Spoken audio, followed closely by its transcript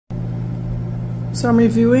So I'm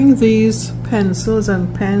reviewing these pencils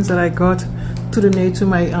and pens that I got to donate to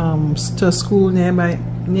my to a school near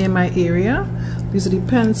my area. These are the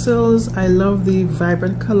pencils. I love the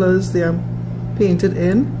vibrant colors they are painted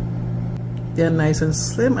in. They're nice and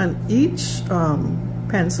slim, and each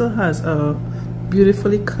pencil has a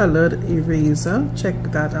beautifully colored eraser. Check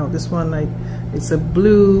that out. This one, like, it's a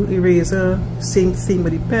blue eraser, same theme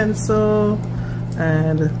with the pencil.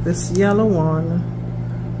 And this yellow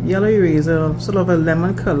one, yellow eraser, sort of a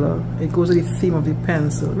lemon color. It goes with the theme of the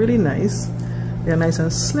pencil. Really nice. They're nice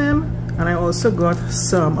and slim. And I also got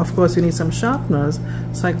some, of course you need some sharpeners,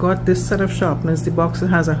 so I got this set of sharpeners. The box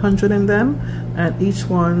has 100 in them, and each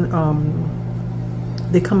one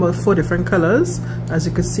they come out 4 different colors, as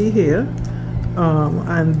you can see here.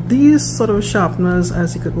 And these sort of sharpeners,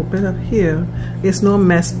 as you could open it up here, it's no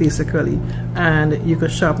mess basically, and you can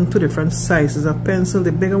sharpen 2 different sizes of pencil,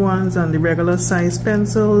 the bigger ones and the regular size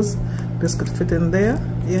pencils. This could fit in there.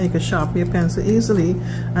 Yeah, you can sharpen your pencil easily.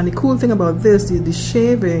 And the cool thing about this, the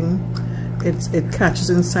shaving, it catches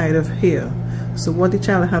inside of here. So what the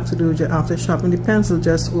child have to do after sharpening the pencil,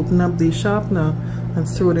 just open up the sharpener and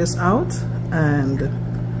throw this out and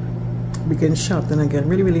begin sharpening again.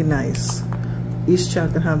 Really, really nice. Each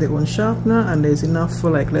child can have their own sharpener, and there's enough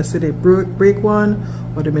for, like, let's say they break one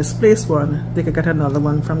or they misplace one, they can get another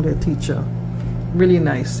one from their teacher. Really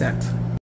nice set.